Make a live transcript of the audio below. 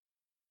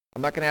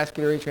I'm not going to ask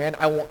you to raise your hand.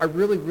 I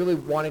really, really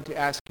wanted to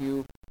ask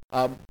you,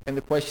 in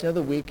the question of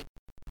the week,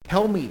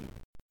 tell me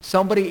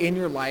somebody in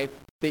your life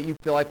that you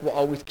feel like will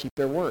always keep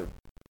their word.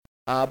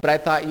 But I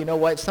thought, you know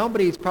what,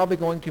 somebody is probably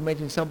going to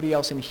mention somebody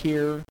else in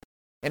here,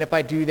 and if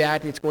I do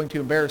that, it's going to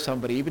embarrass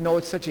somebody. Even though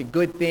it's such a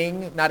good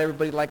thing, not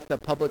everybody likes the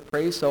public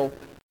praise. So,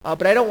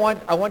 but I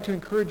want to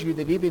encourage you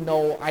that even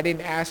though I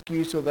didn't ask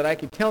you so that I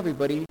could tell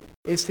everybody,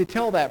 is to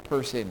tell that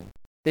person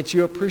that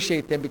you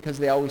appreciate them because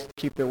they always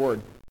keep their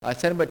word.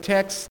 Send them a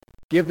text,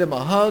 give them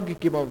a hug,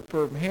 give them a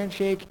firm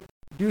handshake.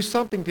 Do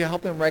something to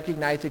help them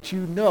recognize that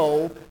you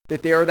know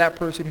that they are that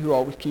person who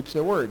always keeps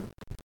their word.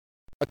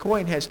 A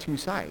coin has two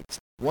sides.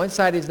 One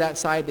side is that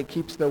side that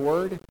keeps their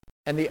word,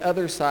 and the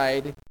other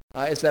side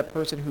is that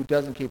person who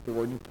doesn't keep their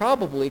word. You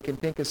probably can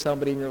think of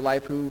somebody in your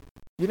life who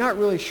you're not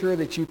really sure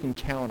that you can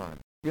count on.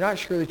 You're not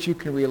sure that you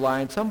can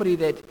rely on. Somebody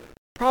that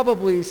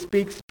probably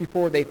speaks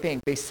before they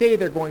think. They say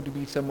they're going to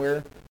be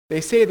somewhere.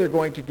 They say they're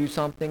going to do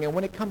something, and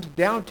when it comes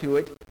down to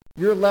it,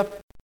 you're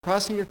left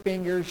crossing your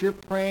fingers, you're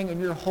praying, and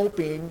you're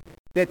hoping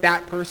that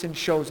that person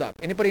shows up.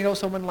 Anybody know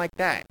someone like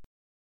that?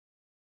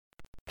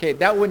 Okay,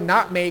 that would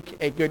not make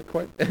a good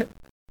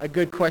a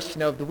good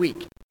question of the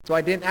week. So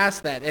I didn't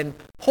ask that, and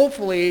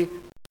hopefully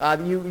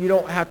you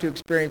don't have to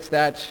experience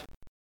that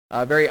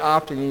very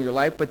often in your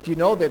life, but you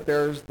know that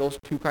there's those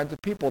two kinds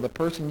of people, the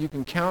person you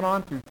can count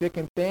on through thick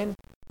and thin,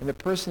 and the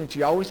person that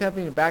you always have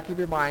in the back of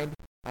your mind,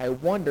 I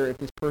wonder if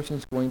this person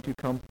is going to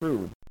come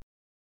through.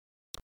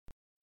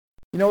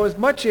 You know, as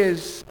much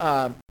as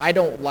I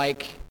don't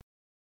like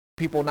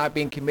people not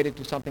being committed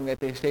to something that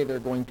they say they're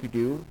going to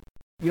do,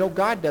 you know,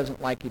 God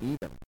doesn't like it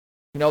either.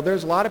 You know,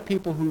 there's a lot of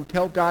people who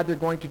tell God they're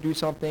going to do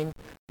something,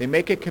 they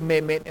make a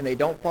commitment, and they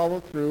don't follow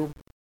through,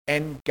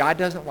 and God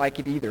doesn't like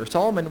it either.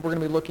 Solomon, we're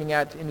going to be looking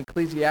at in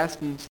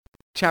Ecclesiastes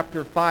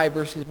chapter 5,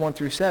 verses 1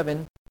 through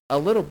 7, a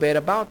little bit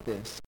about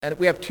this. And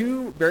we have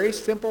two very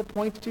simple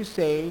points to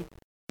say,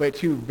 but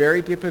two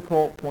very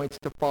difficult points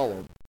to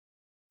follow.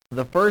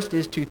 The first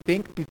is to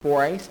think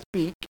before I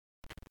speak,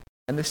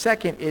 and the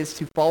second is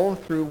to follow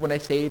through when I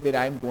say that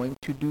I'm going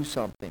to do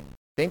something.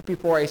 Think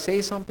before I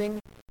say something,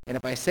 and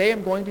if I say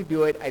I'm going to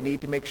do it, I need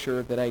to make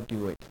sure that I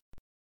do it.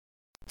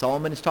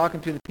 Solomon is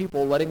talking to the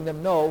people, letting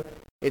them know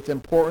it's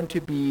important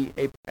to be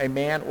a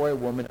man or a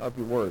woman of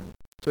your word.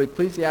 So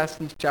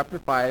Ecclesiastes chapter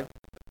 5,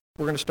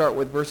 we're going to start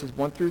with verses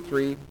 1 through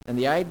 3, and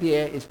the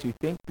idea is to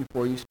think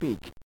before you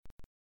speak.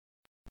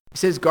 It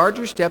says, guard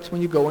your steps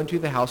when you go into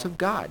the house of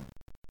God.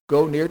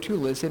 Go near to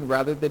listen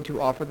rather than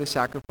to offer the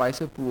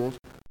sacrifice of fools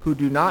who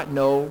do not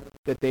know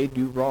that they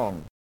do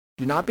wrong.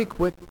 Do not be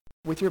quick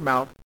with your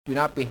mouth. Do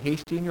not be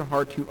hasty in your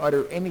heart to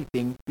utter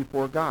anything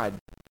before God.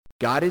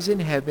 God is in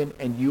heaven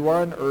and you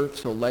are on earth,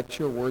 so let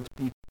your words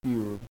be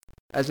few.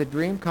 As a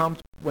dream comes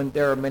when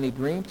there are many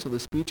dreams, so the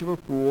speech of a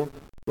fool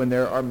when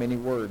there are many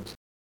words.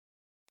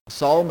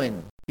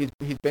 Solomon,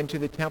 he's been to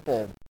the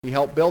temple. He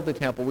helped build the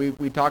temple.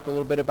 We talked a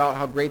little bit about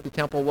how great the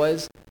temple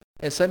was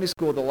in Sunday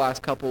school the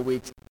last couple of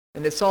weeks.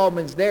 And that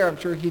Solomon's there, I'm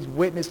sure he's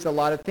witnessed a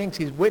lot of things.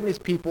 He's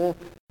witnessed people,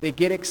 they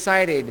get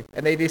excited,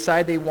 and they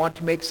decide they want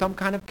to make some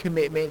kind of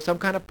commitment, some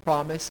kind of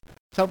promise,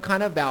 some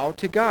kind of vow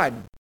to God.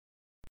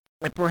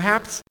 And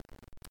perhaps,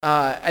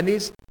 and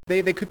these,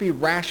 they could be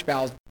rash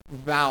vows.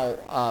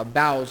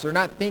 They're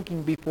not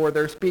thinking before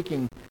they're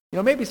speaking. You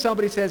know, maybe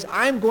somebody says,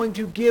 I'm going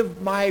to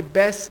give my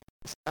best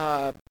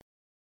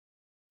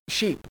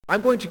sheep.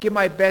 I'm going to give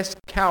my best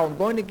cow. I'm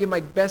going to give my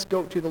best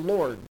goat to the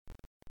Lord.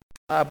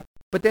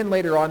 But then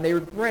later on, they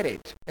regret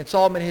it. And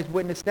Solomon has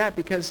witnessed that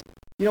because,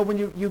 you know, when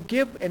you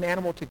give an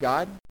animal to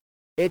God,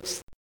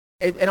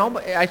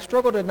 I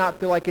struggle to not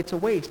feel like it's a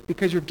waste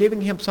because you're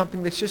giving him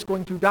something that's just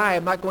going to die.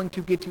 I'm not going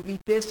to get to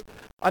eat this.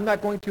 I'm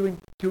not going to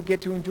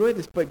get to enjoy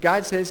this. But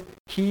God says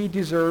he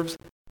deserves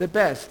the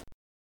best.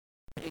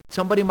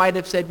 Somebody might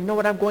have said, you know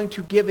what, I'm going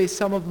to give a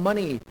sum of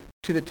money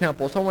to the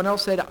temple. Someone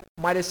else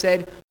might have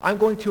said, I'm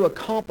going to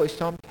accomplish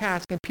some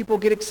task. And people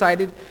get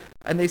excited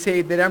and they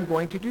say that I'm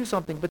going to do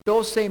something. But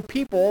those same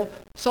people,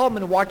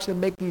 Solomon watched them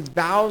make these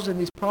vows and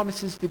these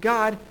promises to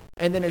God,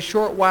 and then a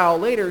short while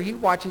later, he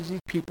watches these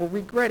people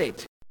regret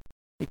it.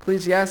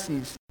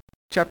 Ecclesiastes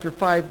chapter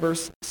 5,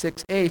 verse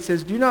 6a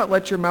says, do not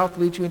let your mouth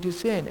lead you into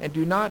sin, and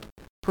do not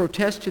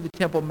protest to the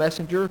temple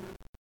messenger,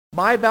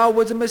 my vow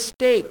was a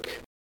mistake.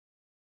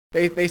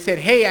 They said,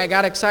 hey, I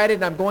got excited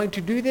and I'm going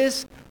to do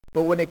this.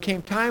 But when it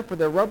came time for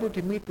the rubber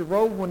to meet the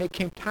road, when it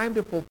came time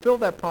to fulfill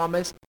that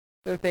promise,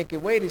 they're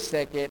thinking, wait a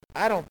second,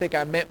 I don't think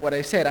I meant what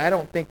I said. I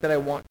don't think that I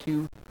want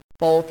to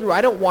follow through.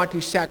 I don't want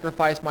to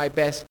sacrifice my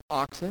best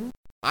oxen.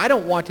 I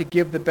don't want to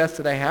give the best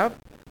that I have.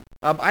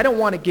 I don't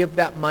want to give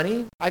that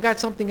money. I got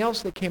something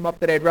else that came up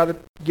that I'd rather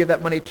give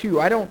that money to.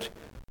 I don't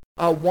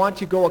want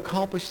to go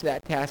accomplish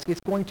that task.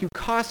 It's going to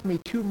cost me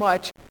too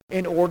much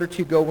in order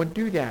to go and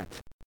do that.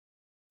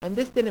 And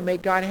this didn't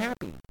make God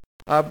happy.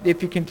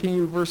 If you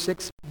continue verse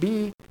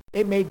 6b,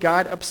 it made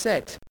God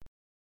upset.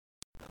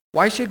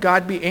 Why should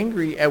God be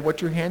angry at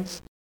what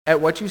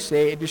you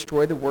say and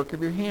destroy the work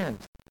of your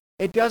hands?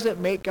 It doesn't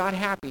make God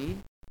happy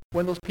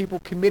when those people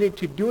committed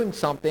to doing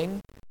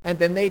something and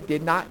then they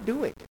did not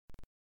do it.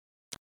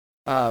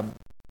 Um,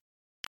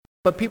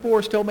 but people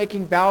were still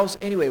making vows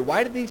anyway.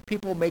 Why did these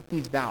people make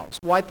these vows?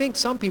 Well, I think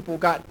some people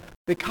got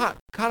caught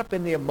up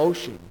in the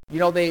emotion.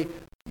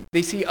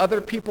 They see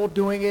other people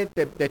doing it,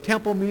 the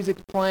temple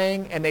music's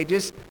playing, and they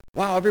just,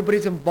 wow,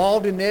 everybody's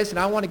involved in this, and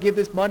I want to give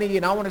this money,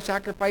 and I want to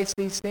sacrifice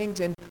these things,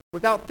 and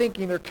without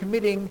thinking, they're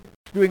committing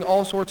to doing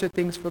all sorts of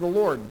things for the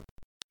Lord.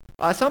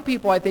 Some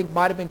people, I think,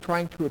 might have been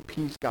trying to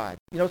appease God.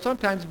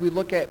 Sometimes we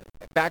look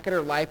back at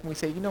our life and we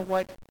say, you know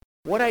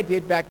what I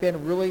did back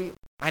then really,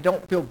 I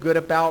don't feel good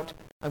about.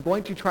 I'm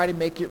going to try to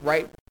make it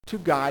right to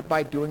God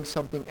by doing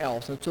something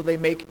else. And so they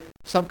make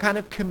some kind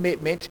of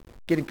commitment,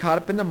 getting caught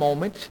up in the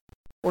moment.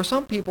 Or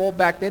some people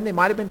back then, they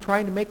might have been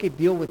trying to make a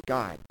deal with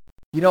God.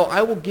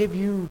 I will give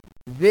you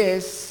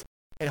this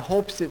in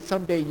hopes that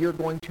someday you're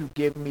going to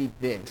give me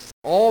this.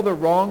 All the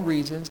wrong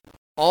reasons,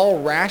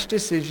 all rash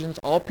decisions,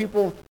 all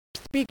people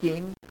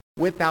speaking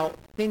without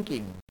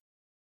thinking.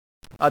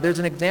 There's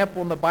an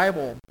example in the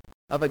Bible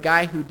of a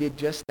guy who did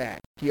just that.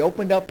 He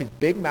opened up his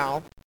big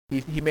mouth.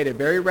 He made a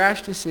very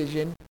rash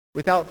decision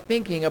without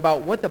thinking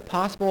about what the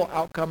possible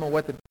outcome and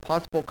what the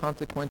possible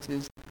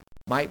consequences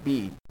might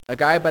be. A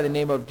guy by the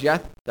name of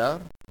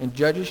Jephthah in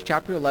Judges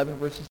chapter 11,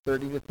 verses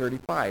 30 to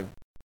 35.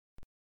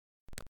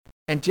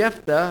 And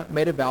Jephthah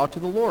made a vow to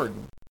the Lord.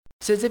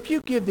 It says, if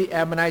you give the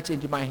Ammonites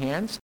into my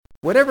hands,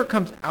 whatever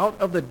comes out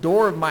of the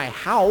door of my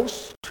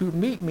house to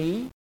meet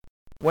me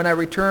when I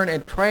return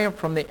and triumph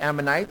from the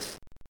Ammonites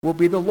will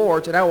be the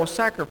Lord's, and I will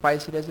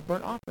sacrifice it as a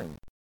burnt offering.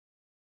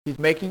 He's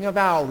making a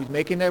vow. He's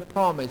making a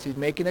promise. He's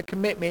making a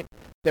commitment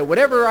that when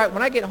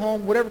I get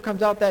home, whatever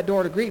comes out that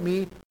door to greet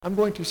me, I'm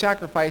going to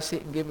sacrifice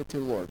it and give it to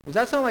the Lord. Does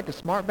that sound like a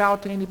smart vow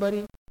to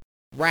anybody?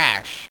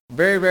 Rash.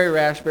 Very, very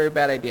rash. Very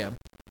bad idea.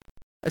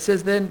 It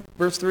says then,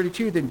 verse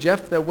 32, then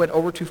Jephthah went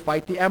over to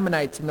fight the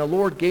Ammonites, and the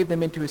Lord gave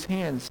them into his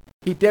hands.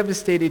 He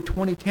devastated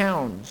 20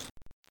 towns.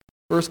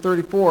 Verse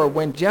 34,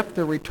 when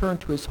Jephthah returned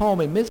to his home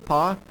in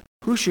Mizpah,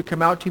 who should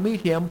come out to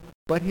meet him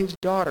but his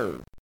daughter,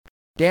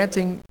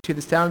 dancing to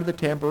the sound of the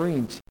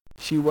tambourines?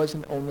 She was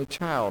an only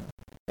child.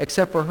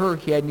 Except for her,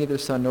 he had neither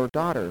son nor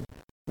daughter.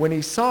 When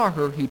he saw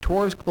her, he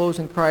tore his clothes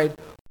and cried,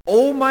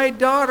 "O my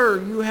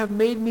daughter, you have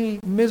made me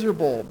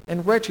miserable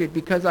and wretched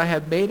because I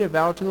have made a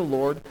vow to the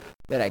Lord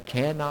that I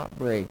cannot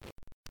break."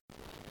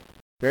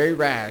 Very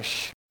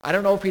rash. I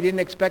don't know if he didn't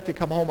expect to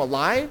come home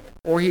alive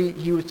or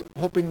he was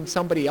hoping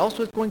somebody else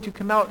was going to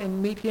come out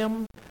and meet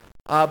him.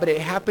 But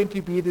it happened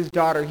to be his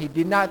daughter. He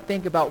did not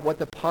think about what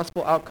the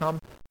possible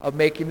outcome of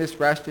making this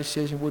rash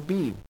decision would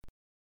be.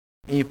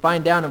 And you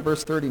find down in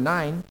verse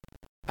 39,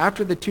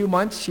 after the 2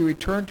 months she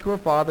returned to her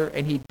father,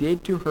 and he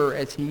did to her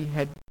as he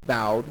had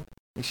vowed,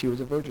 and she was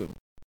a virgin.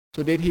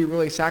 So did he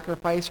really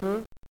sacrifice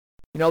her?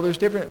 There's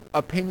different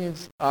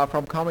opinions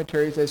from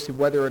commentaries as to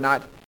whether or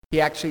not he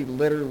actually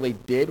literally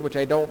did, which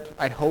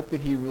I'd hope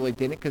that he really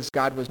didn't, because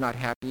God was not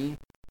happy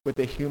with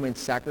the human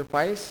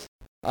sacrifice.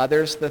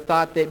 There's the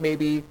thought that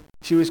maybe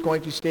she was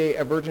going to stay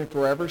a virgin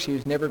forever. She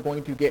was never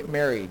going to get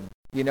married,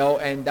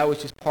 and that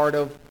was just part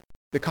of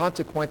the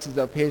consequences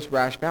of his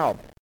rash vow.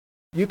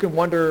 You can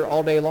wonder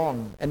all day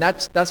long, and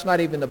that's not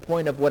even the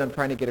point of what I'm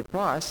trying to get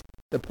across.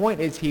 The point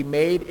is he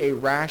made a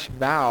rash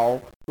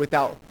vow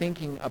without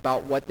thinking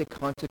about what the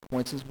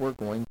consequences were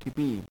going to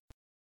be.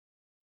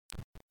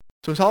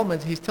 So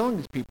he's telling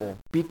these people,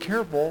 be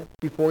careful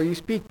before you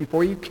speak,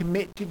 before you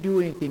commit to do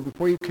anything,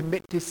 before you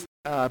commit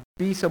to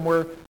be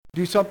somewhere,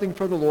 do something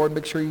for the Lord,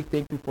 make sure you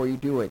think before you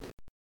do it.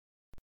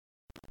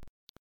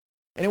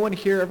 Anyone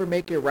here ever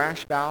make a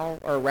rash vow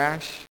or a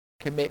rash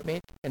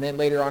commitment and then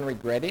later on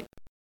regret it?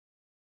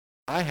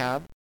 I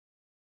have.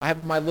 I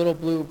have my little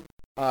blue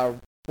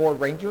Ford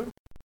Ranger.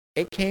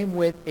 It came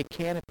with a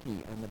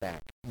canopy on the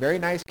back. Very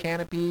nice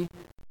canopy.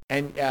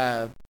 And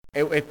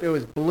if it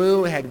was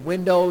blue, it had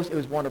windows, it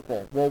was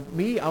wonderful. Well,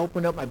 I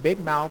opened up my big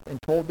mouth and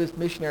told this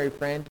missionary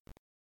friend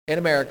in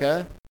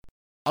America,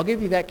 I'll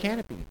give you that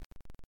canopy.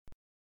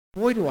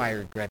 Boy, do I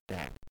regret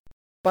that.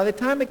 By the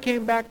time it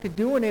came back to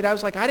doing it, I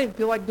was like, I didn't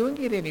feel like doing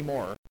it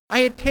anymore. I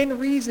had 10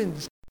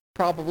 reasons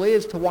probably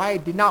as to why I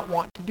did not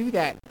want to do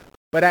that.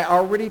 But I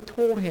already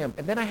told him,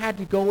 and then I had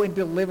to go and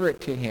deliver it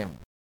to him.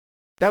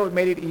 That would have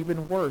made it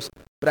even worse.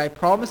 But I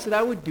promised that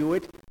I would do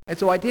it, and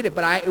so I did it.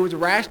 But it was a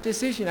rash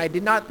decision. I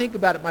did not think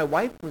about it. My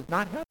wife was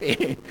not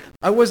happy.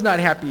 I was not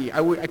happy.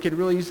 I could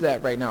really use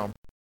that right now.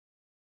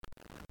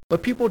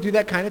 But people do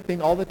that kind of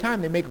thing all the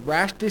time. They make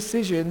rash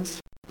decisions.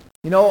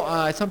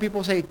 Some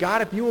people say,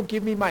 God, if you will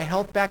give me my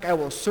health back, I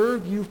will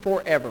serve you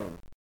forever.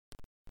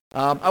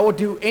 I will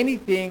do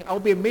anything. I will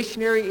be a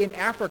missionary in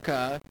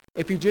Africa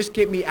if you just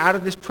get me out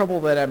of this trouble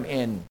that I'm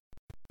in.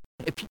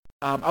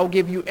 I'll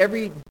give you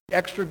every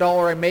extra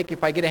dollar I make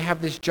if I get to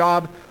have this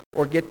job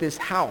or get this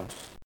house.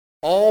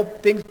 All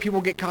things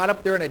people get caught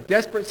up. They're in a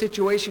desperate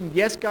situation.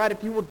 Yes, God,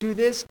 if you will do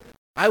this,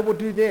 I will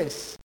do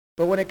this.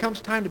 But when it comes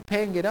time to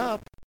paying it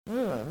up,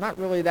 I'm not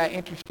really that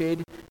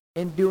interested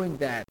in doing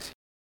that.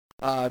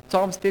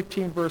 Psalms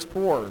 15, verse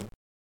 4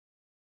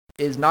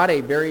 is not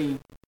a very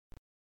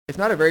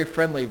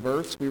friendly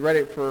verse. We read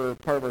it for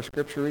part of our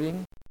scripture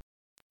reading.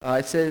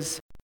 It says,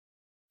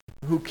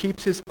 who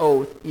keeps his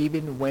oath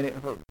even when it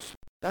hurts.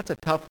 That's a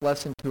tough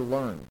lesson to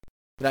learn.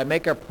 That I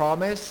make a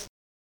promise,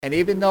 and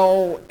even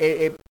though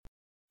it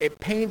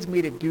pains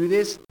me to do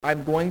this,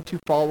 I'm going to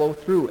follow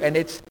through. And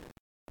it's,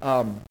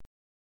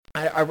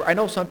 I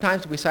know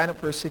sometimes we sign up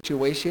for a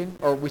situation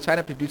or we sign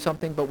up to do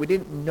something, but we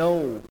didn't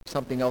know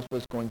something else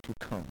was going to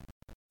come.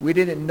 We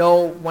didn't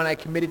know when I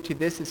committed to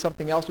this that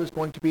something else was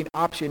going to be an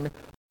option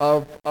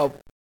of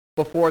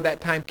before that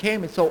time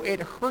came. And so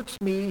it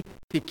hurts me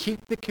to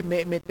keep the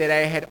commitment that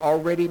I had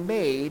already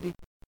made.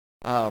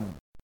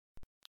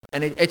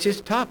 And it's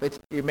just tough.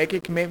 You make a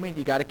commitment,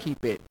 you got to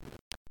keep it.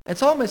 And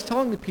Solomon is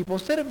telling the people,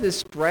 instead of this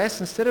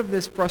stress, instead of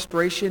this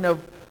frustration of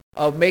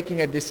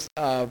making a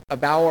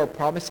vow or a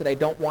promise that I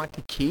don't want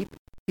to keep,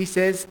 he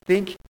says,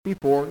 think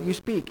before you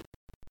speak.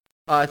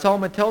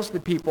 Solomon tells the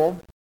people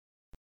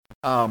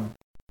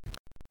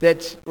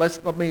that,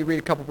 let me read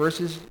a couple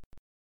verses.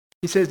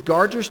 He says,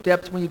 guard your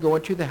steps when you go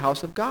into the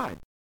house of God.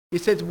 He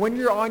says, when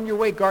you're on your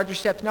way, guard your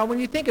steps. Now, when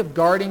you think of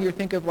guarding, you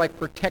think of like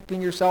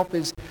protecting yourself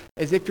as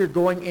if you're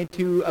going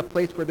into a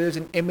place where there's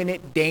an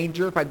imminent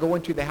danger. If I go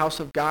into the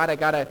house of God, I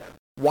got to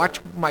watch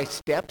my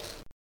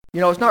steps.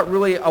 It's not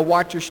really a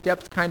watch your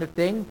steps kind of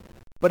thing,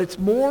 but it's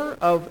more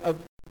of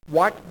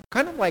watch,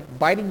 kind of like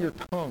biting your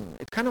tongue.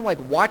 It's kind of like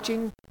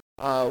watching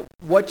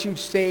what you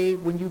say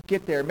when you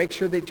get there. Make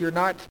sure that you're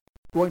not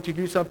going to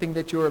do something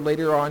that you are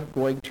later on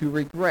going to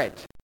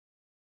regret.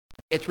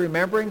 It's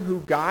remembering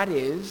who God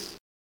is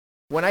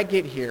when I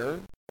get here,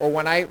 or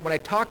when I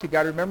talk to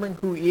God, remembering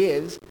who he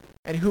is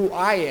and who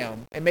I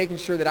am, and making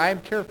sure that I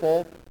am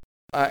careful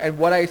and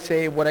what I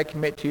say, what I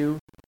commit to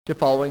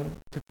following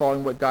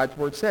what God's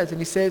word says. And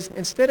he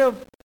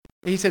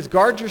says,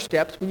 guard your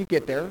steps when you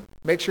get there.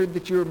 Make sure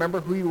that you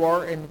remember who you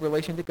are in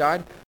relation to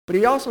God. But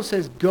he also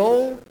says,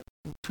 go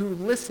to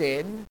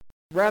listen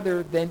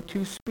rather than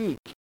to speak.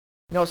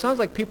 It sounds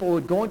like people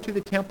would go into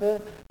the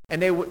temple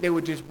and they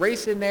would just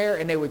race in there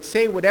and they would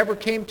say whatever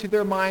came to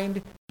their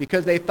mind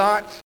because they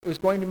thought it was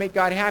going to make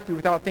God happy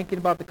without thinking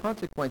about the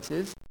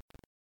consequences.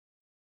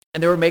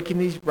 And they were making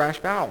these rash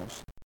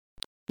vows.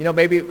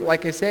 Maybe,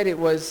 like I said,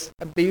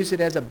 they use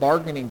it as a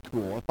bargaining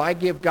tool. If I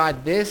give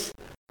God this,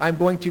 I'm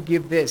going to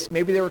give this.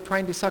 Maybe they were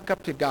trying to suck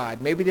up to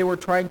God. Maybe they were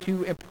trying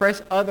to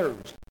impress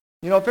others.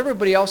 If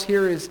everybody else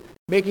here is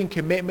making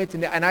commitments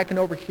and I can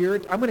overhear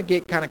it, I'm going to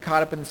get kind of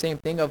caught up in the same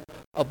thing of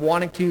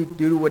wanting to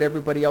do what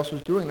everybody else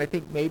was doing. And I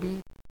think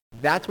maybe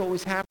that's what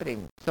was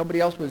happening.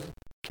 Somebody else was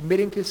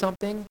committing to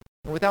something,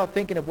 and without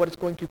thinking of what it's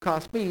going to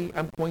cost me,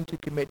 I'm going to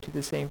commit to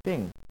the same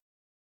thing.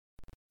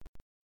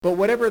 But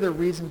whatever their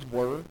reasons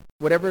were,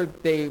 whatever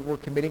they were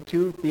committing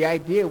to, the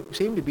idea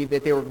seemed to be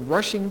that they were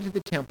rushing to the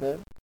temple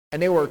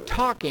and they were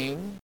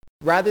talking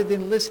rather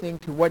than listening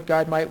to what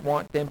God might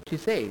want them to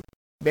say.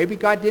 Maybe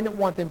God didn't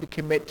want them to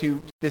commit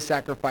to this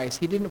sacrifice.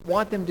 He didn't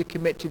want them to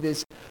commit to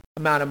this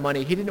amount of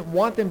money. He didn't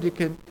want them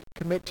to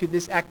commit to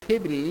this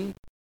activity,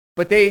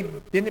 but they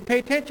didn't pay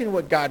attention to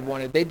what God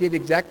wanted. They did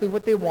exactly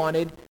what they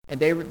wanted, and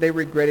they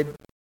regretted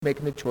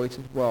making the choice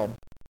as well.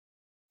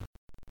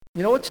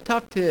 It's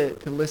tough to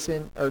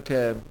listen or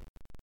to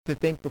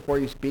think before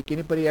you speak.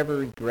 Anybody ever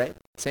regret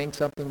saying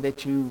something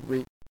that you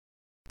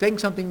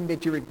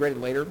regretted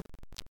later?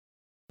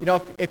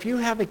 If you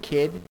have a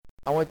kid,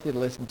 I want you to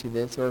listen to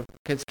this, or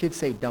because kids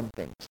say dumb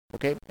things,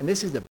 okay? And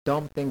this is a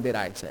dumb thing that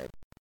I said.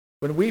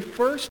 When we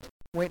first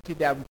went to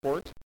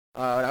Davenport,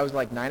 I was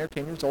like 9 or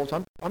 10 years old,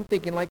 so I'm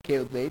thinking like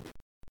Caleb's age.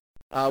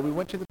 We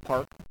went to the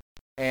park,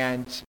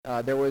 and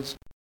there was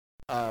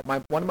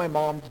one of my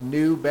mom's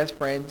new best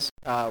friends.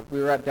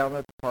 We were down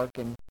at the park,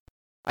 and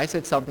I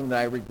said something that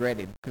I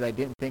regretted because I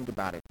didn't think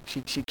about it.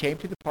 She came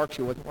to the park.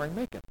 She wasn't wearing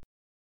makeup.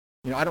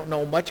 I don't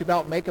know much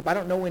about makeup. I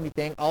don't know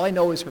anything. All I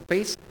know is her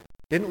face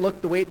didn't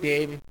look the way it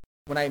did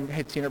when I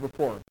had seen her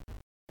before.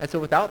 And so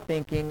without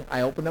thinking,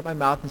 I opened up my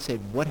mouth and said,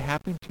 "What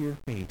happened to your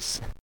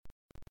face?"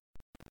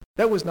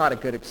 That was not a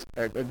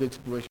good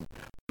situation.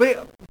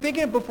 But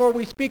thinking before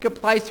we speak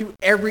applies to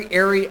every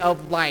area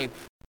of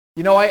life.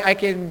 I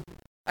can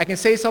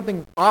say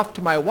something off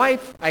to my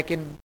wife. I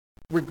can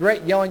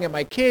regret yelling at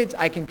my kids.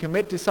 I can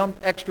commit to some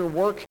extra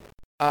work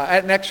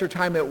at an extra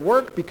time at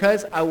work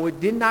because I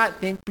did not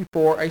think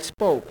before I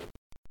spoke.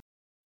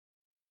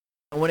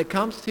 And when it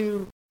comes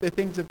to the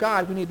things of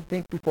God, we need to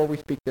think before we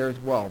speak there as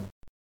well.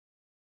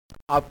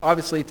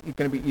 Obviously, it's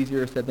going to be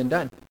easier said than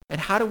done. And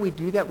how do we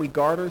do that? We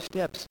guard our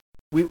steps.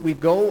 We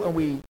go and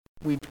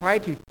we try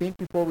to think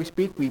before we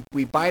speak.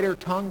 We bite our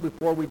tongue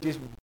before we just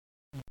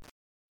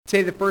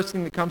say the first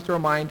thing that comes to our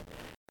mind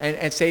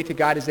and say to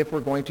God as if we're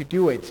going to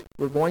do it.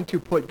 We're going to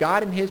put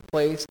God in his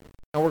place,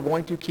 and we're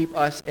going to keep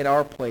us in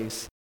our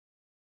place.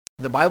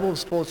 The Bible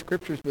is full of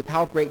scriptures with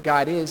how great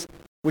God is,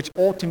 which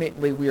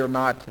ultimately we are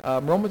not.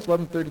 Romans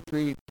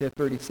 11:33 to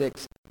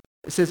 36.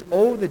 It says,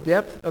 "Oh, the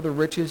depth of the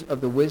riches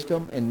of the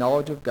wisdom and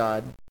knowledge of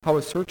God, how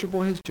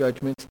unsearchable his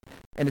judgments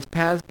and his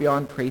paths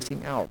beyond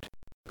tracing out.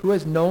 Who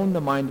has known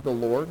the mind of the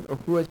Lord, or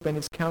who has been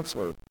his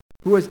counselor?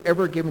 Who has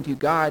ever given to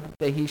God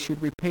that he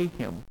should repay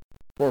him?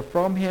 For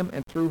from him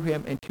and through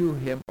him and to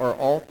him are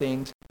all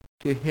things.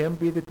 To him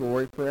be the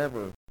glory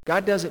forever.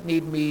 God doesn't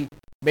need me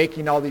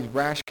making all these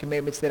rash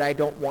commitments that I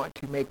don't want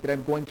to make, that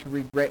I'm going to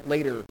regret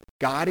later.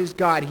 God is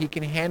God. He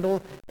can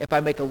handle if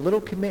I make a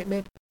little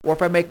commitment or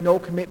if I make no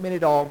commitment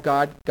at all.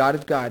 God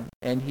is God,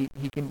 and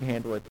he can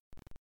handle it.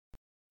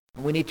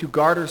 We need to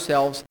guard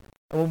ourselves.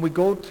 And when we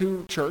go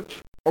to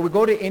church or we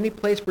go to any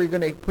place where you're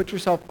going to put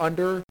yourself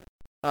under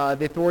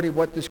the authority of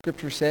what the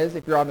Scripture says,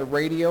 if you're on the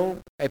radio,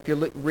 if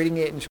you're reading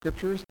it in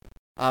Scriptures,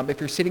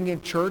 if you're sitting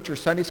in church or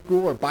Sunday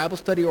school or Bible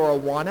study or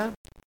Awana,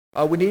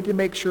 we need to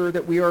make sure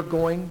that we are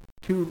going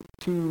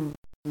to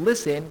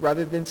listen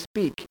rather than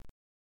speak.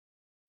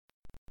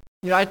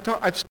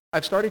 I've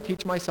started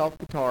teaching myself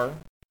guitar.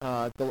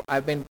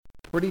 I've been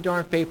pretty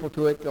darn faithful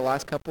to it the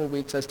last couple of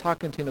weeks. I was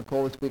talking to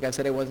Nicole this week. I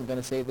said I wasn't going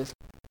to say this,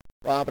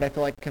 but I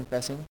feel like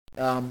confessing.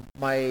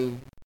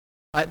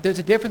 There's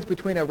a difference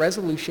between a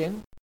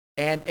resolution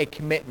and a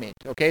commitment.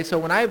 Okay, so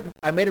when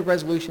I made a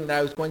resolution that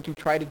I was going to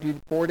try to do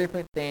 4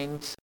 different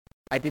things,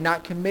 I did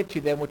not commit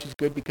to them, which is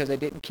good because I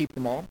didn't keep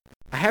them all.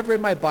 I have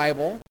read my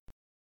Bible.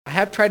 I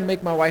have tried to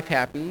make my wife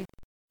happy.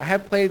 I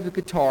have played the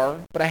guitar,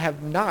 but I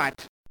have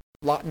not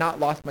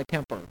lost my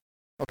temper.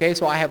 Okay,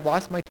 so I have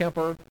lost my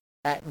temper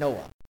at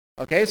Noah.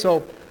 Okay,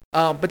 so,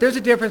 but there's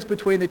a difference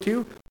between the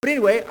two. But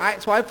anyway,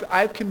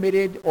 I've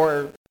committed,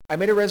 or I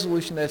made a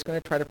resolution that I was going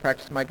to try to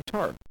practice my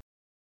guitar.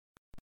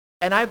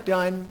 And I've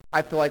done,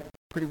 I feel like,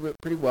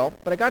 pretty well.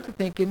 But I got to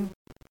thinking,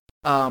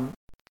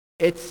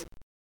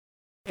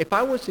 if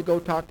I was to go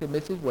talk to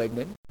Mrs.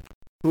 Wegman,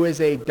 who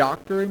is a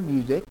doctor in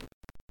music,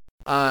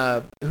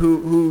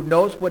 who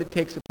knows what it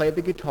takes to play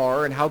the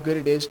guitar and how good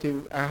it is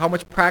how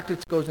much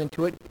practice goes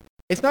into it,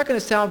 it's not going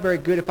to sound very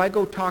good if I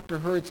go talk to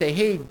her and say,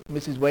 hey,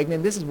 Mrs.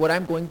 Wegman, this is what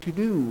I'm going to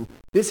do.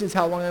 This is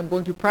how long I'm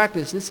going to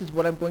practice. This is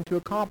what I'm going to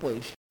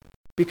accomplish.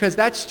 Because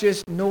that's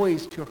just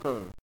noise to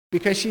her.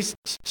 Because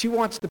she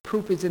wants the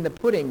proof is in the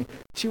pudding.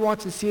 She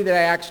wants to see that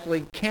I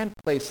actually can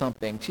play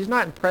something. She's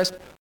not impressed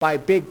by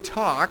big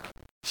talk.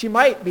 She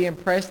might be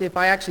impressed if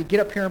I actually get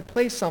up here and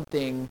play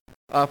something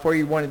for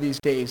you one of these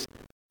days.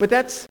 But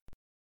that's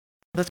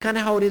kind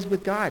of how it is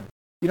with God.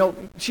 You know,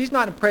 she's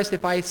not impressed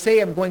if I say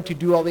I'm going to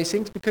do all these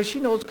things because she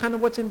knows kind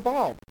of what's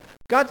involved.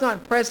 God's not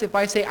impressed if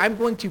I say I'm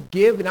going to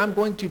give and I'm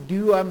going to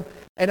do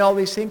and all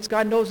these things.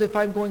 God knows if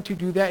I'm going to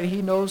do that, and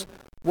he knows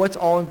what's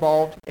all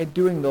involved in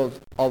doing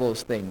all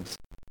those things.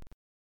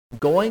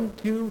 Going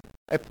to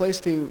a place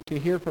to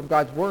hear from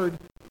God's word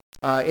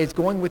is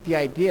going with the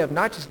idea of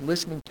not just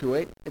listening to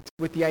it, it's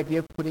with the idea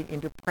of putting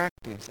into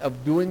practice,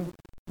 of doing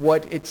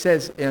what it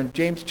says in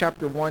James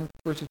chapter 1,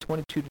 verses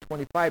 22 to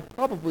 25,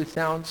 probably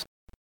sounds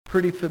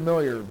pretty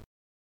familiar.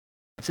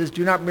 It says,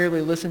 do not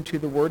merely listen to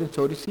the word and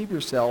so deceive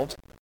yourselves.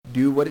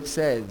 Do what it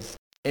says.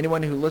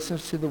 Anyone who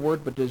listens to the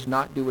word but does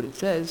not do what it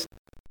says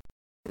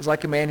is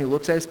like a man who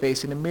looks at his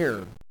face in a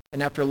mirror,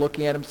 and after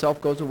looking at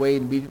himself goes away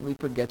and immediately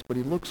forgets what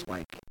he looks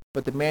like.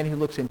 But the man who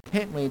looks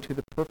intently into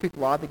the perfect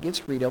law that gives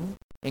freedom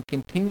and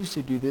continues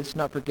to do this,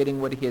 not forgetting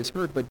what he has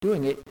heard, but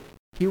doing it,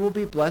 he will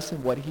be blessed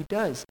in what he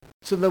does.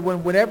 So that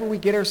whenever we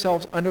get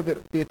ourselves under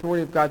the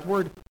authority of God's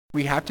word,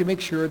 we have to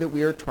make sure that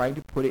we are trying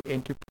to put it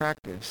into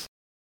practice.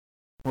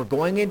 We're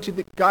going into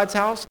God's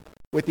house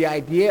with the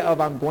idea of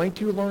I'm going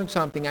to learn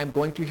something, I'm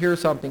going to hear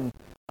something.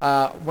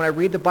 When I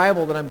read the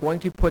Bible, that I'm going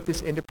to put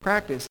this into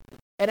practice.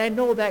 And I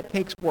know that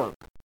takes work.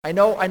 I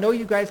know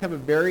you guys have a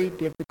very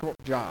difficult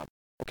job.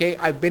 Okay,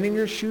 I've been in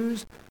your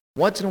shoes.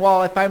 Once in a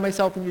while I find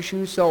myself in your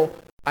shoes, so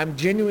I'm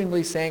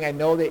genuinely saying I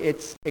know that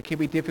it can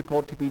be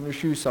difficult to be in your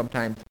shoes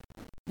sometimes.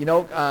 You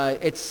know,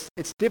 it's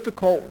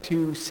difficult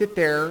to sit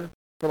there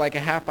for like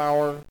a half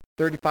hour,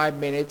 35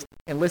 minutes,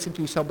 and listen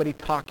to somebody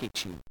talk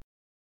at you.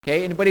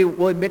 Okay, anybody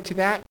will admit to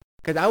that?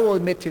 Because I will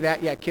admit to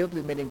that. Yeah, Caleb's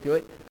admitting to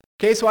it.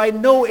 Okay, so I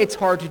know it's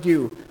hard to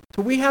do.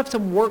 So we have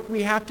some work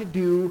we have to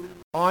do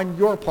on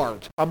your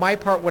part, on my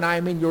part when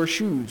I'm in your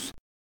shoes.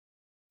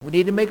 We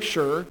need to make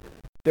sure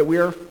that we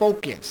are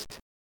focused.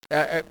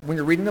 When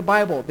you're reading the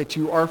Bible, that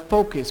you are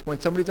focused. When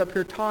somebody's up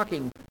here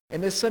talking in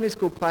this Sunday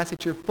school class,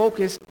 that you're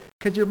focused,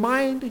 because your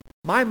mind,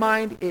 my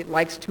mind, it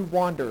likes to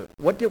wander.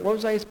 What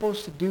was I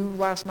supposed to do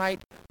last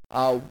night?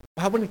 How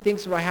many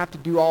things do I have to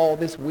do all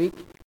this week?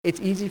 It's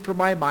easy for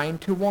my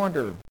mind to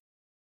wander.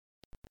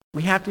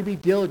 We have to be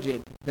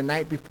diligent the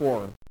night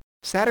before.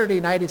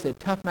 Saturday night is a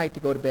tough night to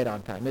go to bed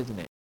on time, isn't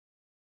it?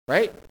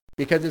 Right?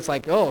 Because it's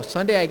like, oh,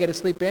 Sunday I get to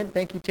sleep in.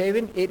 Thank you,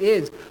 Taven. It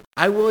is.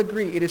 I will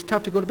agree. It is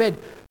tough to go to bed.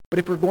 But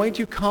if we're going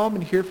to come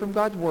and hear from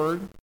God's word,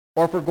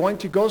 or if we're going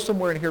to go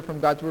somewhere and hear from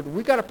God's word,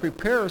 we got to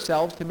prepare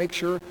ourselves to make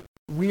sure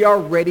we are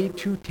ready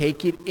to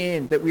take it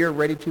in, that we are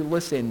ready to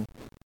listen.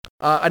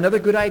 Another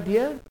good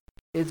idea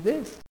is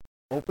this.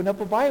 Open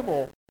up a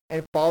Bible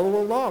and follow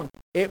along.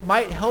 It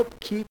might help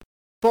keep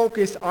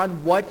focus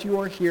on what you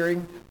are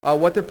hearing,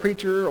 what the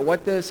preacher or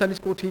what the Sunday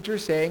school teacher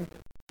is saying.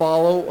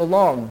 Follow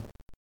along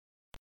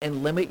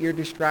and limit your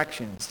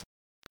distractions.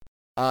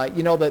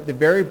 The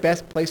very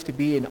best place to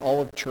be in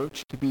all of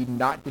church, to be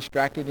not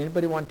distracted.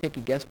 Anybody want to take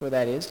a guess where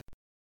that is?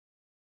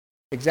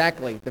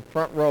 Exactly, the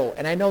front row.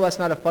 And I know that's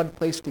not a fun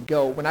place to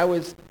go. When I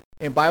was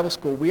in Bible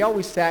school, we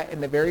always sat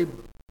in the very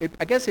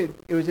I guess it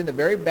was in the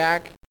very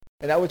back,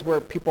 and that was where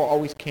people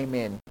always came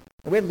in.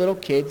 And we had little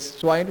kids,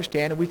 so I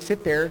understand, and we'd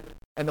sit there,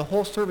 and the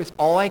whole service,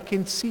 all I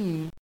can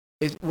see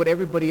is what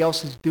everybody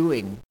else is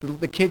doing.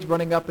 The kids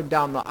running up and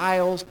down the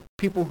aisles,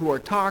 people who are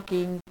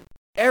talking,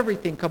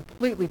 everything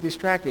completely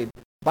distracted.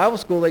 Bible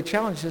school, they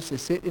challenged us to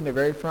sit in the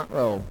very front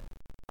row.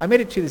 I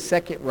made it to the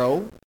second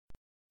row.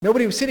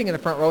 Nobody was sitting in the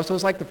front row, so it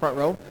was like the front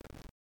row.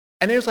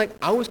 And it was like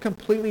I was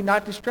completely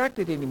not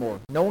distracted anymore.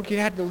 No one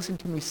had to listen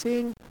to me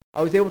sing.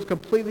 I was able to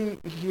completely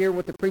hear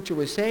what the preacher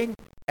was saying,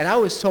 and I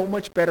was so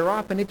much better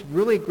off. And it's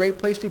really a great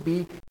place to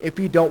be if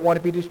you don't want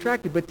to be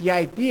distracted. But the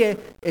idea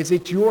is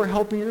that you're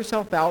helping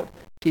yourself out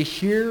to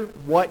hear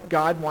what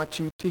God wants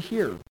you to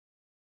hear.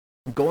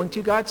 Going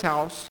to God's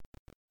house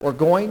or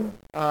going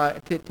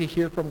to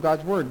hear from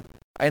God's word.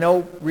 I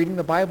know reading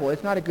the Bible,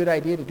 it's not a good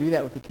idea to do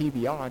that with the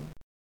TV on.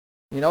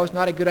 It's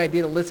not a good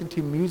idea to listen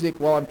to music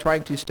while I'm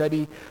trying to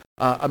study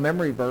a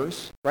memory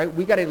verse, right?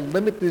 We got to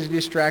limit these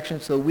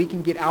distractions so we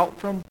can get out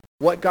from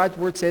what God's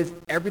word says,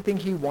 everything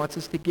he wants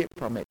us to get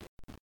from it.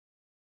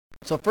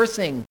 So first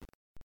thing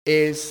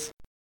is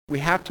we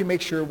have to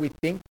make sure we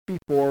think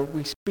before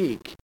we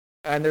speak.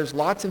 And there's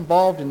lots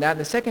involved in that. And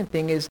the second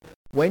thing is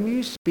when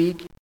you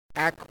speak,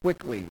 act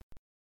quickly.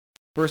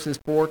 Verses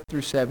 4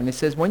 through 7. It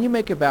says, when you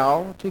make a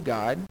vow to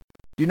God,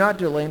 do not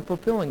delay in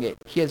fulfilling it.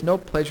 He has no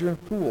pleasure in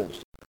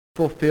fools.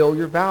 Fulfill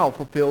your vow.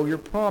 Fulfill your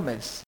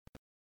promise.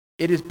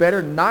 It is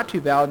better not to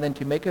vow than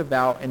to make a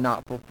vow and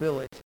not fulfill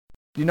it.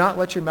 Do not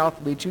let your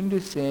mouth lead you into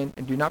sin,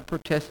 and do not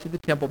protest to the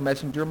temple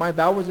messenger, my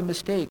vow was a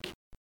mistake.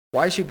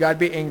 Why should God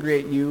be angry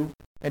at you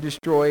and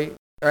destroy,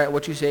 or at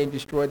what you say, and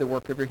destroy the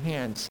work of your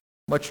hands?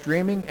 Much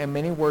dreaming and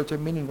many words are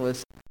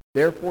meaningless.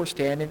 Therefore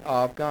stand in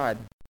awe of God.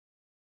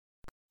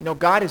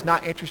 God is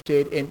not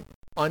interested in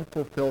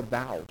unfulfilled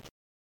vows.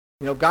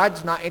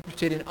 God's not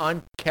interested in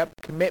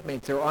unkept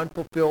commitments or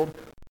unfulfilled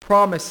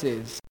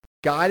promises.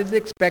 God is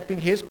expecting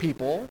his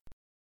people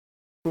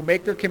who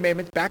make their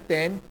commitments back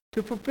then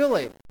to fulfill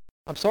it.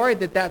 I'm sorry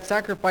that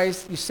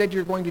sacrifice, you said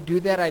you're going to do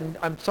that.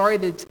 I'm sorry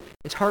that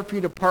it's hard for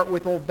you to part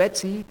with old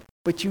Betsy,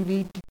 but you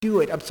need to do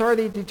it. I'm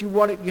sorry that you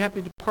have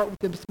to part with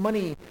this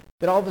money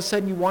that all of a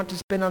sudden you want to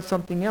spend on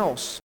something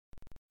else.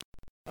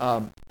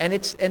 And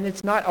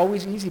it's not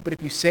always easy, but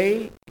if you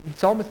say,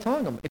 Psalm is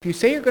telling them, if you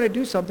say you're going to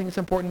do something, it's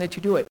important that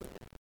you do it.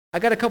 I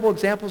got a couple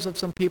examples of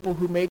some people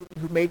who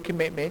made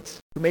commitments,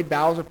 who made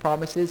vows or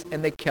promises,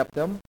 and they kept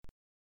them.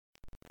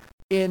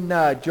 In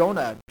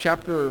Jonah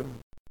chapter 2,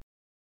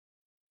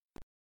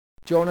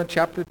 Jonah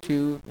chapter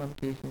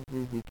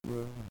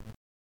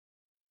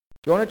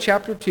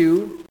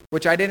 2,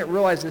 which I didn't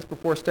realize this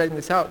before studying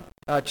this out,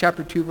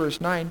 chapter 2,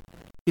 verse 9,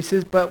 he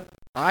says, but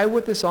I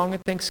with the song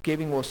of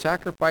thanksgiving will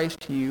sacrifice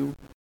to you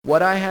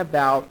what I have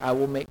vowed I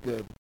will make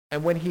good.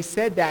 And when he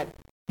said that,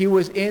 he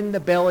was in the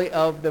belly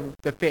of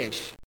the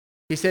fish.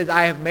 He says,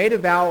 I have made a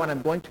vow and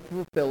I'm going to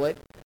fulfill it.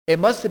 It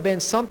must have been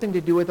something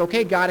to do with,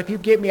 okay, God, if you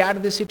get me out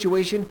of this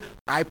situation,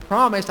 I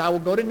promise I will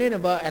go to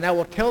Nineveh and I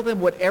will tell them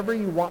whatever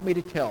you want me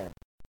to tell.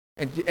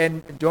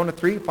 And Jonah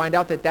 3, find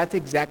out that that's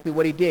exactly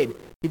what he did.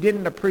 He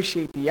didn't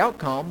appreciate the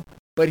outcome,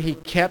 but he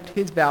kept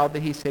his vow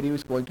that he said he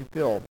was going to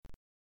fulfill.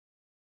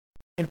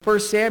 In 1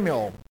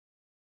 Samuel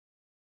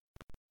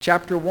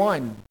chapter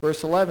 1,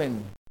 verse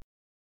 11,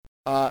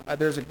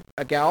 there's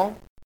a gal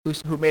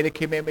who made a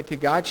commitment to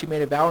God. She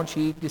made a vow and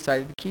she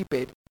decided to keep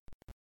it.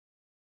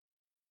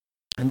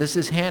 And this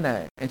is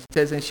Hannah. And it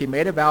says, and she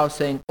made a vow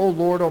saying, O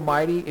Lord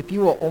Almighty, if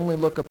you will only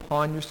look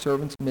upon your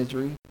servant's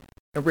misery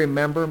and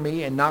remember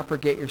me and not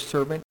forget your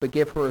servant, but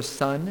give her a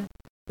son,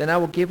 then I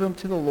will give him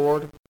to the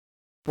Lord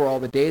for all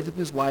the days of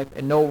his life,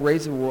 and no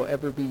razor will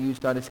ever be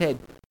used on his head.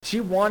 She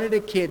wanted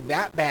a kid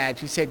that bad.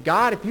 She said,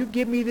 God, if you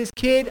give me this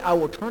kid, I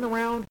will turn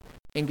around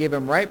and give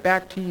him right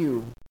back to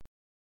you.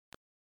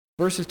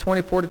 Verses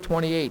 24 to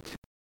 28.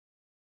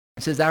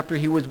 It says, after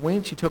he was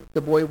weaned, she took the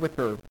boy with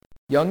her,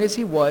 young as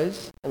he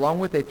was, along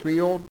with a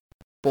 3-year-old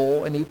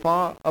bull, an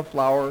ephah of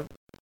flour,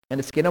 and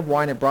a skin of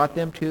wine, and brought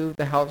them to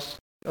the house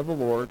of the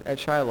Lord at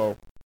Shiloh.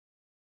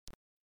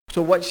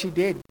 So what she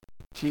did,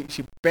 she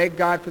begged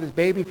God for this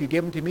baby. If you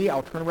give him to me,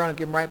 I'll turn around and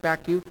give him right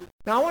back to you.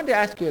 Now I wanted to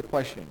ask you a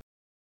question.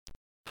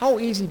 How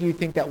easy do you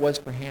think that was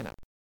for Hannah?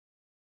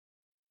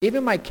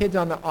 Even my kids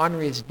on the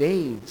honoriest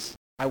days,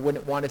 I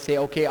wouldn't want to say,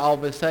 okay, all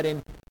of a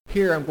sudden,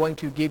 here I'm going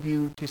to give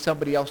you to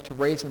somebody else to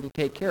raise and to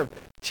take care of.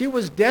 She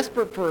was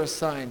desperate for a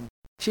son.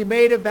 She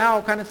made a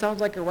vow, kind of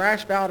sounds like a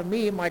rash vow to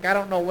me. I'm like, I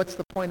don't know what's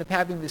the point of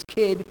having this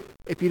kid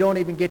if you don't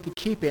even get to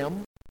keep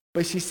him.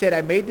 But she said,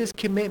 I made this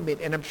commitment,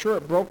 and I'm sure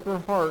it broke her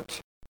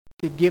heart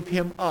to give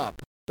him up.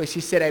 But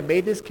she said, I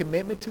made this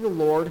commitment to the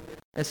Lord,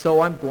 and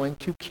so I'm going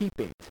to keep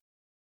it.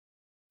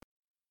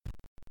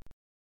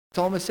 That's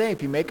all I'm saying.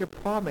 If you make a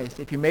promise,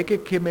 if you make a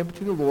commitment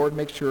to the Lord,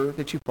 make sure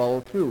that you follow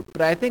through.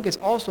 But I think it's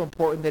also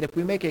important that if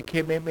we make a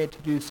commitment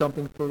to do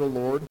something for the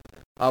Lord,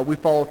 we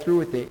follow through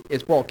with it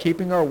as well,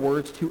 keeping our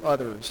words to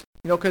others.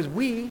 Because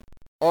we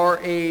are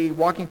a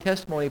walking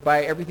testimony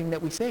by everything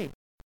that we say,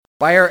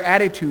 by our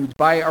attitudes,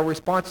 by our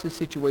response to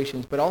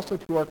situations, but also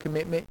to our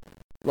commitment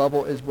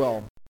level as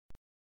well.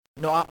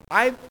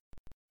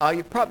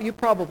 You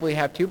probably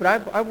have too, but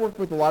I've worked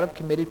with a lot of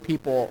committed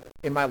people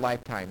in my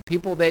lifetime.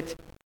 People that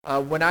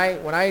when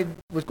I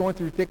was going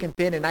through thick and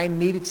thin and I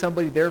needed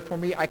somebody there for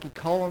me, I could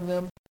call on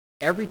them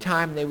every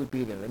time they would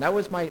be there. And that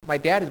was my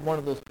dad is one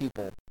of those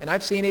people. And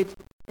I've seen it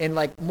in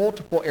like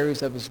multiple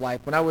areas of his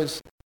life. When I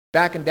was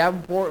back in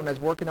Davenport and I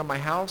was working on my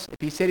house, if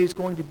he said he was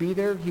going to be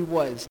there, he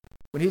was.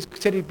 When he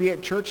said he'd be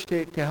at church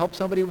to help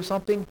somebody with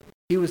something,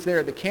 he was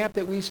there. The camp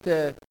that we used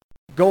to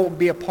go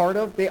be a part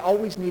of, they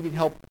always needed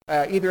help,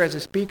 either as a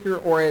speaker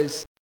or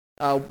as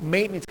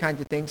maintenance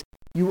kinds of things.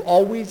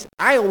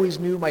 I always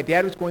knew my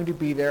dad was going to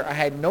be there. I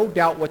had no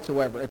doubt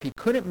whatsoever. If he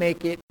couldn't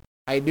make it,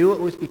 I knew it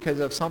was because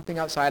of something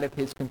outside of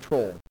his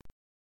control.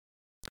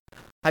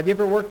 Have you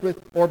ever worked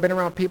with or been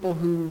around people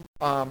who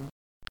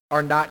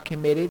are not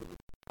committed?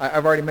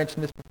 I've already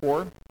mentioned this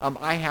before.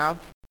 I have,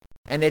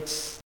 and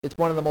it's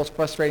one of the most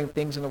frustrating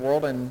things in the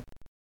world. And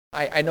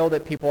I know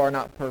that people are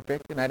not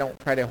perfect, and I don't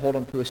try to hold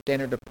them to a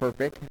standard of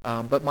perfect.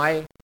 But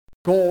my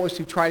goal is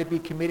to try to be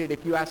committed.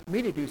 If you ask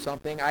me to do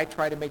something, I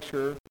try to make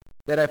sure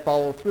that I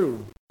follow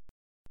through.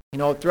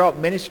 Throughout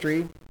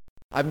ministry,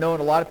 I've known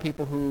a lot of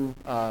people who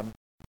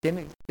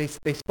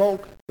they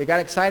spoke, they got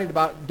excited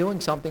about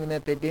doing something, and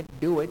that they didn't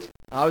do it.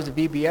 I was a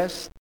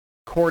VBS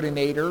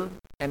coordinator,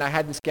 and I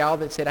had this gal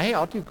that said, "Hey,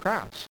 I'll do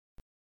crafts."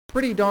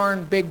 Pretty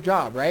darn big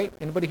job, right?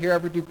 Anybody here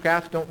ever do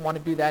crafts, don't want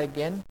to do that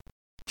again?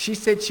 She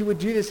said she would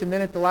do this, and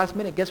then at the last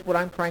minute, guess what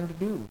I'm trying to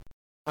do?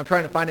 I'm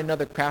trying to find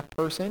another craft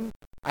person.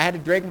 I had to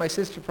drag my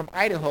sister from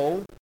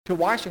Idaho to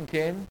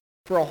Washington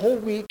for a whole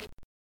week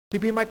to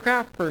be my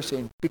craft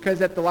person,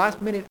 because at the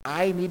last minute,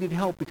 I needed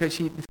help because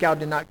this gal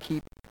did not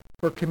keep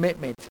her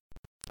commitment.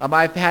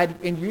 I've had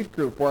in youth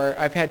group where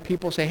I've had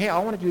people say, "Hey, I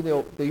want to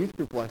do the youth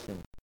group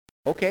lesson."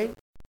 Okay.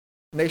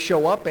 And they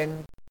show up,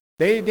 and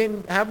they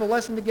didn't have a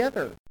lesson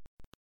together.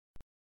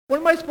 What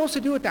am I supposed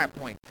to do at that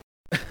point?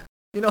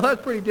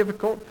 That's pretty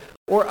difficult.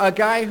 Or a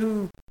guy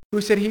who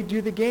said he'd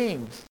do the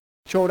games,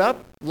 showed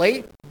up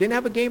late, didn't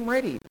have a game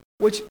ready,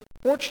 which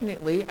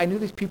fortunately I knew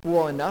these people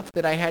well enough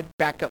that I had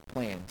backup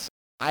plans.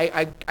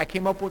 I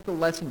came up with a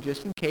lesson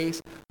just in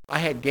case. I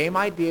had game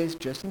ideas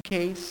just in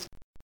case.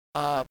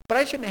 But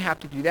I shouldn't have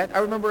to do that. I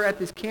remember at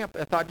this camp,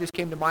 a thought just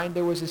came to mind.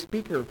 There was a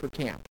speaker for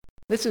camp.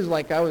 This is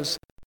like I was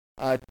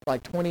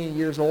like 20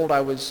 years old.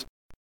 I was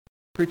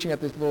preaching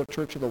at this little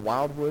church of the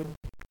Wildwood.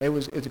 It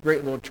was a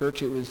great little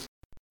church. It was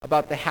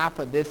about the half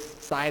of this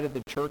side of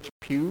the church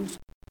pews.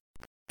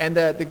 And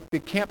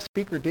the camp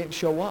speaker didn't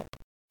show up.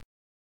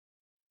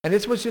 And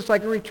this was just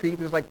like a retreat.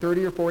 There was like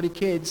 30 or 40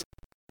 kids.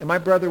 And my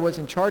brother was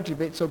in charge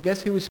of it. So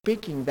guess who was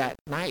speaking that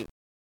night?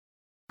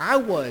 I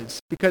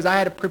was, because I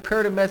had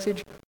prepared a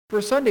message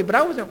for Sunday, but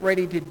I wasn't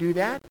ready to do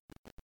that.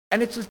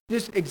 And it's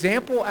just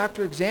example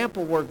after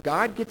example where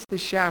God gets the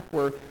shaft,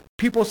 where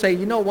people say,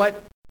 "You know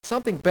what?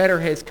 Something better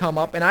has come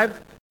up," and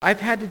I've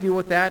had to deal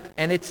with that,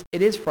 and it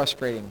is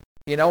frustrating,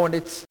 and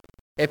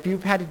if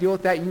you've had to deal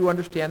with that, you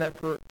understand that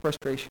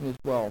frustration as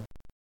well.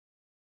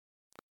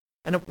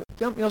 And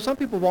some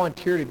people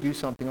volunteer to do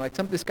something, like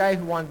this guy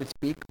who wanted to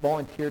speak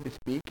volunteered to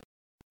speak.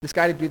 This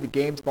guy to do the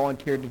games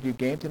volunteered to do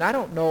games, and I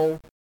don't know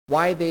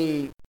why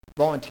they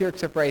volunteer,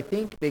 except for I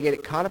think they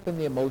get caught up in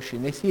the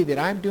emotion. They see that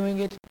I'm doing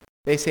it.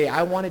 They say,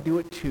 "I want to do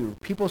it too."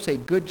 People say,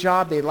 "Good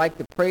job." They like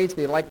the praise.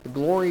 They like the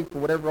glory for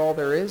whatever all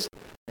there is.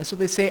 And so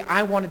they say,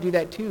 "I want to do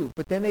that too."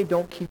 But then they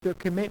don't keep their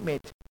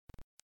commitment.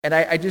 And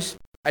I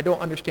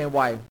don't understand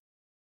why.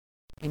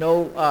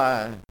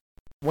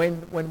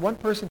 When one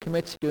person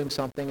commits to doing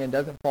something and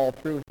doesn't follow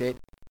through with it,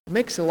 it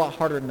makes it a lot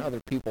harder than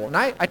other people. And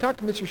I talked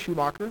to Mr.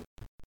 Schumacher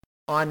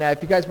on,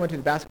 if you guys went to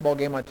the basketball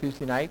game on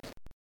Tuesday night,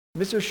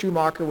 Mr.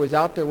 Schumacher was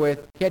out there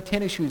he had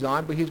tennis shoes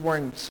on, but he was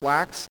wearing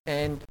slacks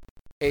and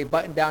a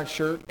button-down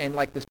shirt and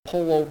like this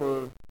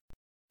pullover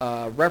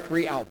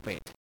referee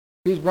outfit.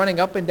 He was running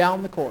up and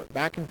down the court,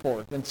 back and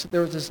forth. And so there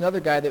was this another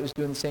guy that was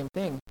doing the same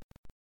thing.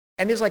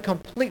 And it's like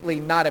completely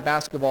not a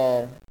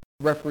basketball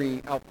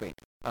referee outfit.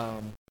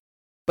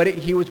 But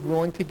he was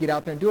willing to get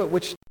out there and do it,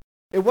 which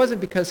it wasn't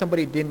because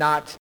somebody did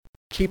not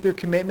keep their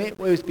commitment. It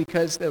was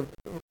because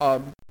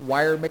of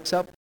wire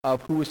mix-up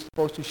of who was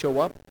supposed to show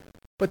up.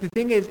 But the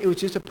thing is, it was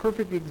just a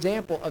perfect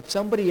example of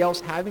somebody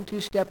else having to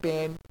step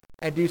in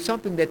and do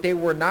something that they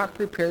were not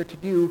prepared to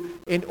do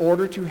in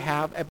order to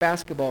have a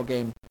basketball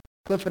game.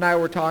 Cliff and I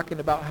were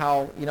talking about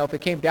how, if it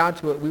came down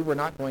to it, we were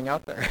not going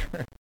out there.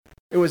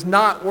 It was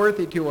not worth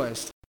it to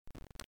us.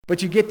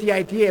 But you get the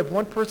idea. If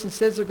one person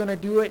says they're going to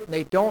do it and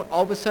they don't,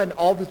 all of a sudden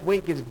all this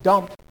weight gets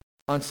dumped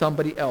on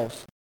somebody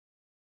else.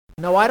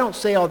 No, I don't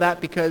say all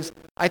that because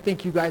I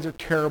think you guys are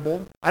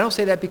terrible. I don't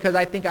say that because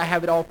I think I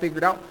have it all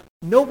figured out.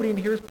 Nobody in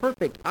here is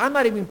perfect. I'm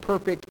not even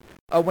perfect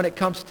when it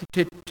comes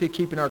to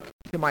keeping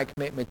to my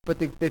commitment. But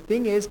the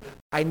thing is,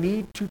 I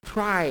need to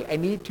try. I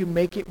need to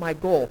make it my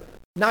goal.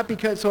 Not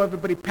because so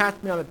everybody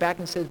pats me on the back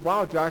and says,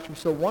 "Wow, Josh, you're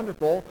so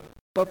wonderful,"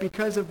 but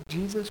because of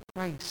Jesus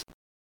Christ.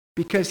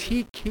 Because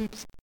he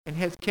keeps and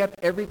has kept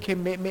every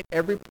commitment,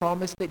 every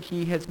promise that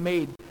he has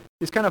made.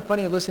 It's kind of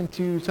funny to listen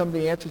to some of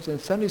the answers in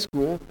Sunday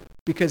school,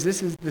 because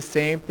this is the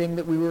same thing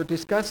that we were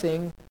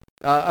discussing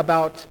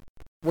about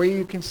where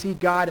you can see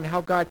God and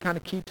how God kind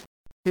of keeps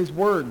his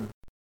word.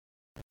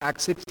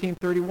 Acts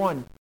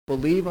 16:31,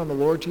 believe on the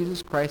Lord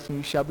Jesus Christ and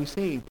you shall be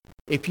saved.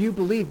 If you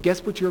believe,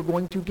 guess what you're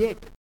going to get?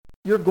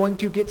 You're going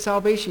to get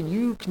salvation.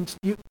 You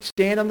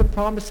stand on the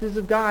promises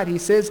of God. He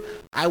says,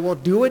 I will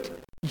do it.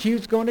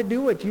 He's going to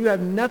do it. You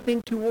have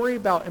nothing to worry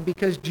about. And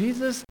because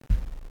Jesus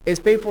is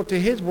faithful to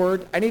his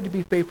word, I need to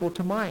be faithful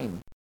to mine.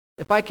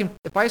 If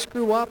I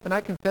screw up and I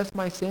confess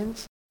my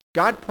sins,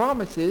 God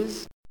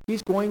promises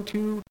he's going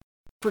to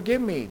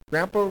forgive me.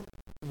 Grandpa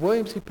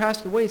Williams, who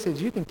passed away,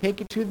 says you can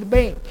take it to the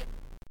bank.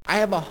 I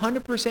have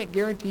 100%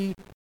 guarantee.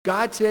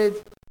 God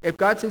says, if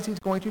God says he's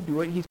going to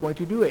do it, he's going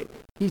to do it.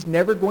 He's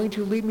never going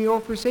to leave me or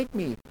forsake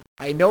me.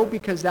 I know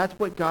because that's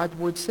what God's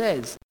word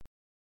says.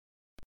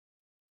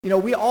 You know,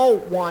 we all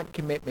want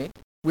commitment.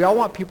 We all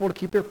want people to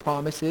keep their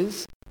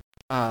promises.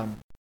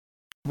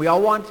 We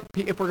all want,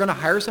 if we're going to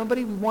hire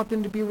somebody, we want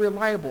them to be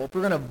reliable. If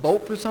we're going to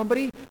vote for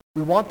somebody,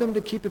 we want them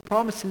to keep the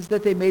promises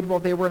that they made while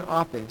they were in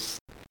office.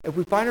 If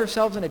we find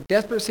ourselves in a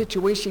desperate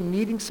situation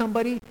needing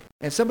somebody,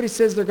 and somebody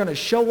says they're going to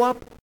show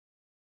up,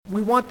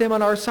 we want them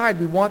on our side.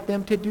 We want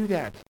them to do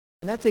that.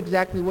 And that's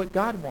exactly what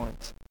God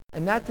wants.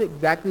 And that's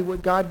exactly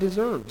what God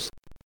deserves.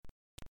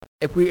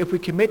 If we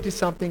commit to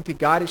something to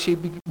God, it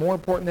should be more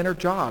important than our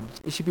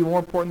jobs. It should be more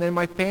important than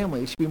my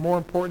family. It should be more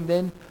important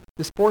than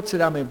the sports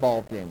that I'm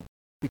involved in.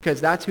 Because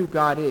that's who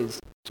God is.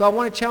 So I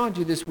want to challenge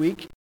you this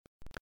week.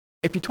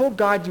 If you told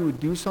God you would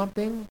do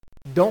something,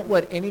 don't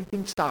let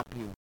anything stop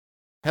you.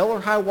 Hell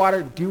or high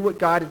water, do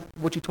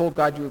what you told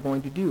God you were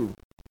going to do.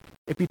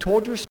 If you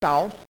told your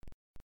spouse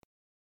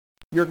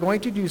you're going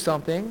to do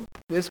something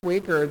this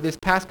week or this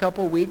past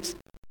couple of weeks,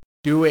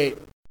 do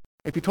it.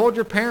 If you told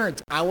your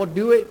parents, I will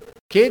do it,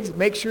 kids,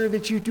 make sure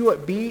that you do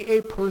it. Be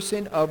a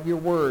person of your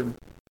word.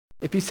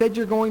 If you said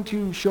you're going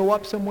to show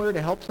up somewhere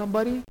to help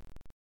somebody,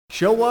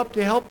 show up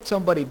to help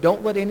somebody.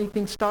 Don't let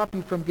anything stop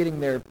you from getting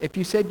there. If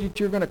you said that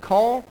you're going to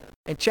call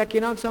and check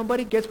in on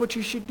somebody, guess what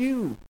you should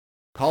do?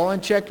 Call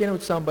and check in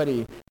with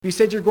somebody. If you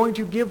said you're going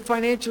to give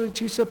financially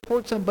to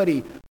support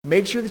somebody,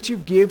 make sure that you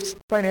give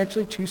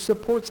financially to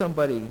support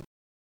somebody.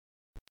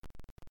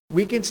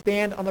 We can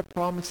stand on the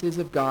promises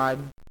of God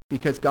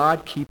because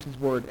God keeps his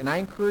word. And I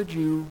encourage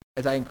you,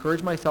 as I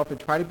encourage myself, to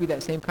try to be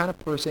that same kind of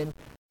person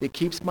that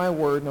keeps my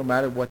word no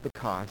matter what the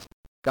cost.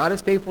 God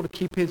is faithful to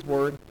keep his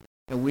word,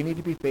 and we need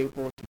to be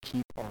faithful to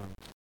keep ours.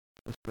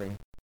 Let's pray.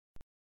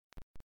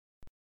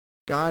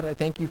 God, I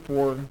thank you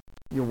for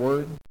your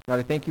word. God,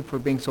 I thank you for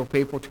being so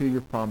faithful to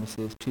your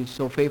promises,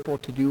 so faithful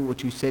to do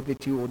what you said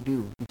that you will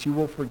do, that you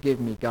will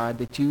forgive me, God,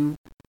 that you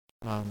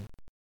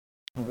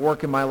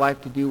work in my life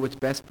to do what's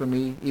best for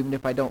me, even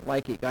if I don't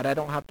like it. God, I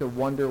don't have to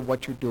wonder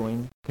what you're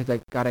doing because,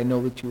 God, I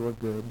know that you are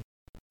good.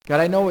 God,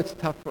 I know it's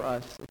tough for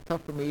us. It's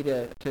tough for me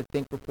to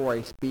think before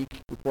I speak,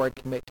 before I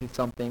commit to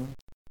something.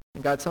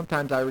 And God,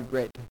 sometimes I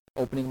regret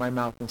opening my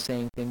mouth and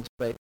saying things,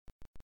 but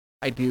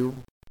I do.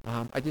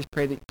 I just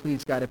pray that,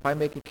 please, God, if I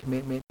make a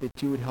commitment,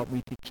 that you would help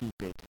me to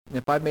keep it. And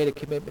if I've made a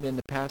commitment in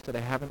the past that I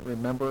haven't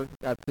remembered,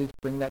 God, please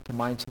bring that to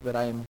mind so that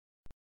I am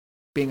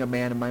being a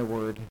man of my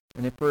word.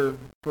 And if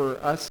for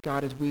us,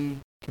 God, as we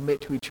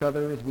commit to each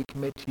other, as we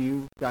commit to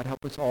you, God,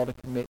 help us all to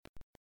commit,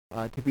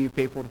 to be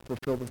faithful to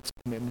fulfill the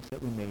commitments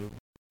that we made.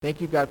 Thank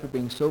you, God, for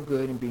being so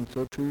good and being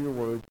so true to your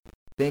word.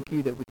 Thank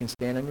you that we can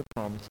stand on your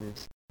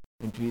promises.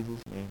 In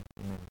Jesus' name,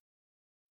 amen.